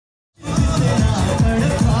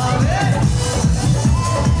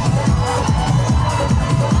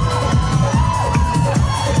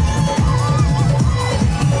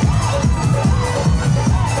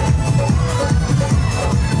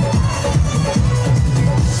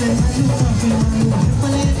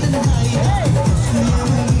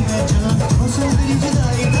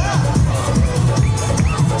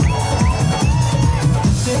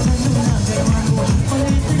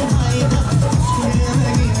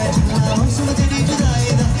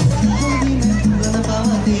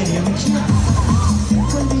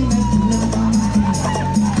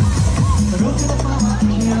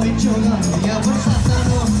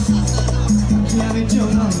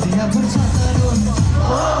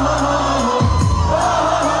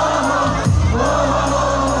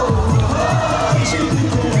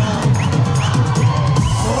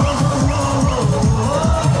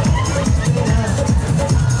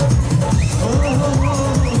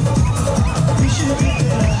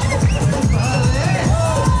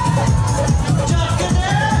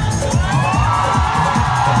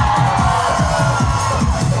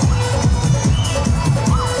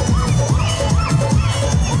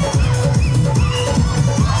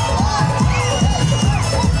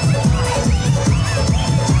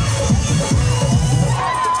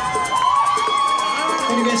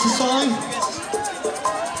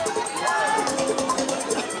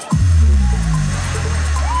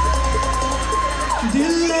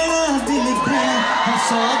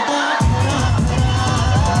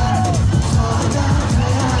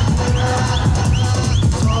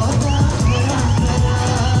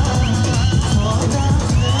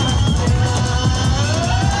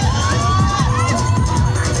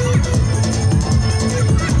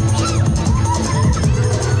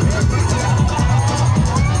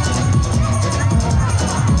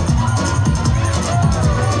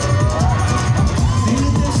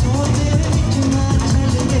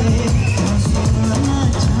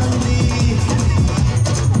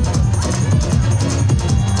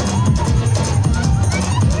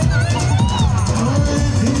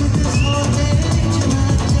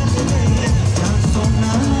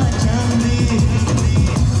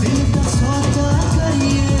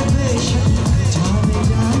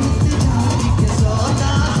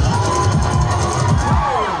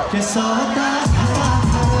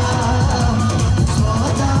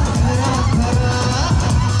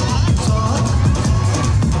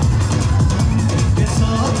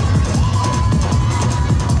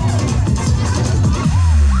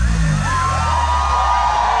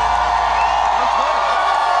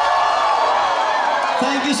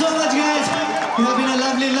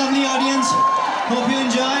Hope you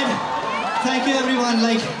enjoyed. Thank you everyone.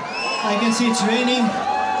 Like, I can see it's raining,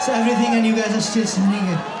 it's everything, and you guys are still standing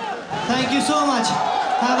here. Thank you so much.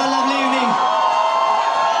 Have a lovely evening.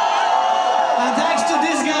 And thanks to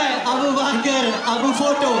this guy, Abu Bakr, Abu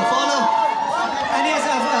Photo. Follow. And yes,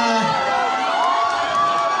 we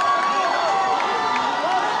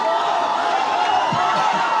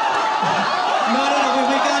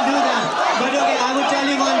can't do that. But okay, I would tell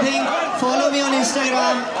you one thing. Follow me on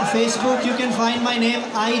Instagram, Facebook. You can find my name,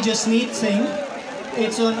 Jasneet Singh.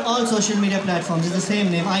 It's on all social media platforms. It's the same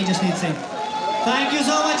name, Jasneet Singh. Thank you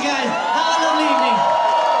so much, guys. Have a lovely evening.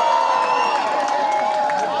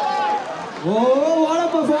 Whoa, what a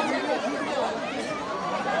performance.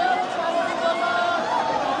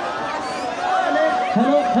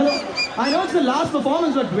 Hello. I know it's the last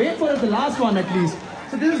performance, but wait for it, the last one at least.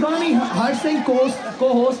 So this is going to be Harsh Singh,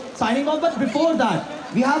 co-host, signing off. But before that,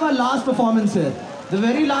 we have our last performance here. The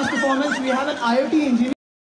very last performance, we have an IoT engineer.